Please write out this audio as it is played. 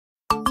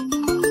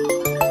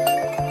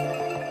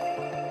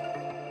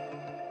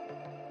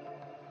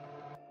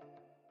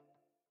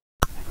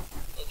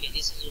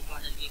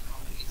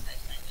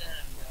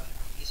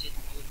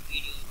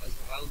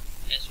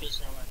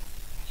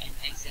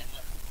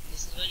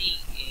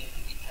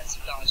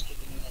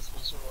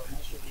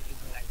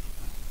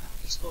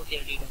export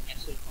their data in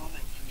SQL format,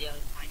 and they are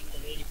finding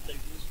the very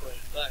difficult use for it.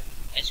 But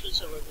SQL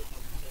Server will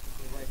help you to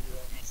provide you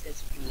an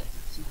accessible,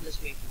 simplest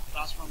way to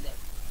transform that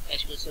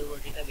SQL Server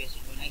database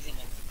into an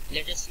XML.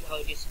 Let us see how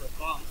it is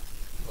performed.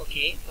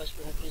 Okay, first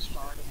we have to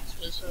start an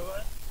SQL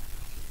Server.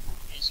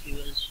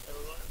 SQL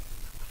Server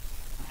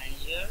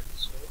Manager.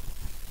 So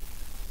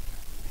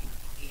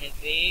we have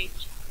wait.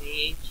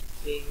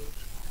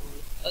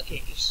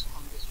 Okay, it's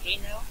on the screen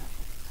now.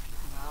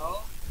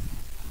 Now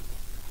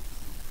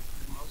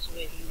I'm also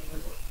waiting a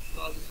little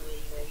because it's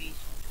very heavy,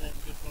 sometimes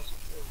because of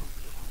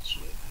the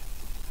shape.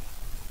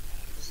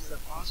 This is the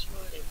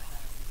password and I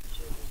have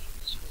to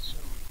SQL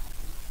Server.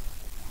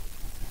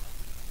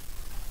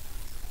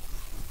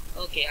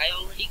 Okay, I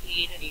already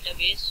created a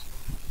database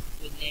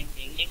with name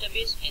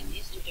database, and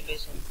this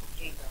database has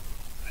contained the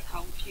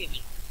account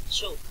table.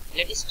 So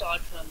let us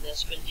start from the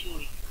SQL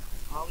query.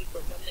 How we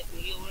perform the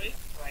query over it?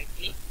 Right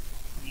click,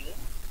 new.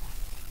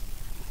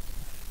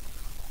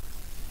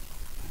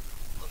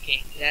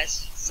 Okay,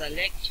 let's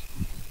select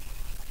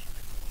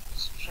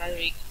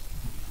Strike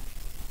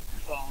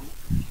from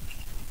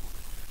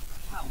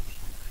account.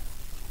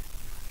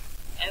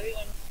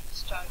 Everyone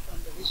start from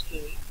the this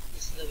query.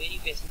 This is a very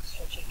basic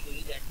structured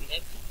query that we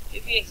have.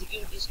 If we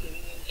execute this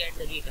query, we will get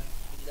the data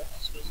in the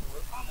SQL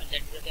Server format,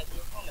 that is the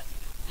tabular format.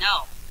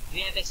 Now we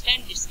have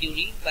extended this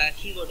query by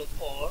keyword of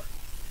for,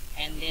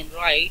 and then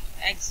write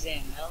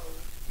XML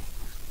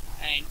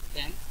and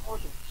then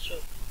furthor. So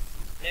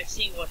let's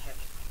see what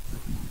happens.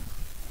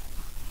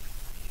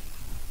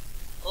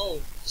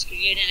 Oh, it's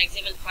create an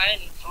XML file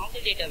from the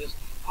database.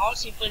 How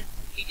simple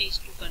it is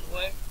to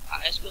convert a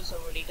SQL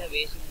Server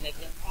database in an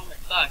XML format,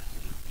 but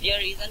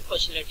there is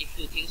unfortunately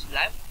few things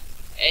left.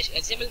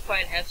 XML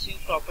file has few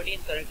property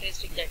and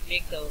characteristics that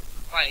make the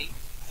file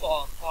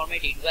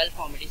formatted, well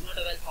formatted. It's not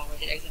a well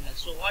formatted XML.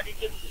 So what it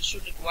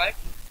should require?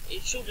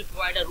 It should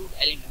require a root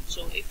element.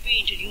 So if we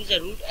introduce a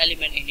root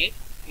element in it,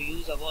 we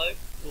use a word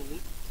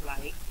root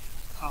like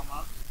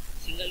comma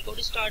single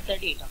quote start the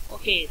data.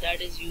 Okay,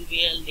 that is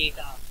UBL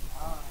data.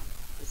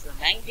 It's the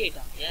bank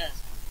data. Yes,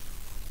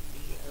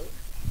 UBL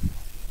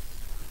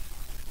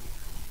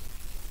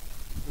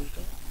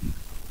data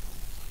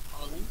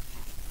column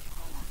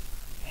comma,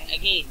 and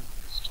again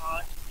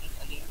start it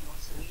again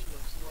once again.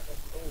 Let's see what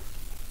happens. Oh,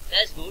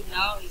 that's good.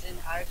 Now is an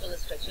hierarchical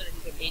structure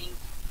and containing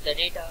the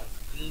data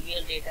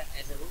UBL data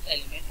as a root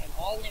element and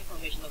all the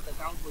information of the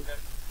account holder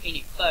in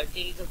it. But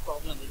there is a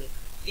problem with it.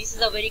 This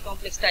is a very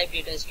complex type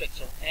data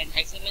structure, and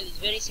XML is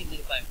very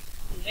simplified.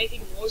 To make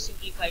it more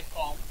simplified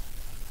form,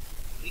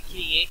 we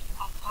create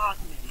a path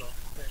member.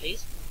 That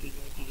is, we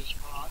create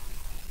path.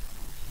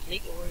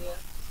 Click over here,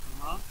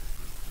 comma,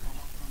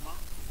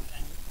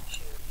 and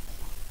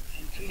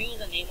introduce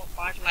the name of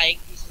part like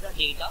this is the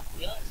data.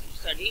 Yes,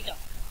 it's the data.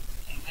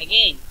 And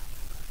again,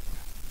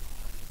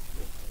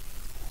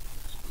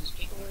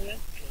 click over here.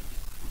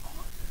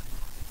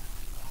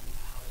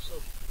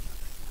 So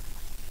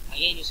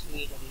again, you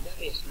create a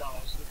database now.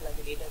 It's like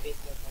a database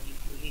that you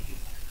create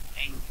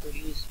and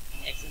produce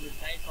an XML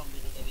file from the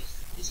database.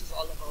 This is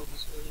all about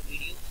this whole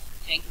video.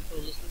 Thank you for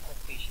listening. Have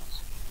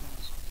patience.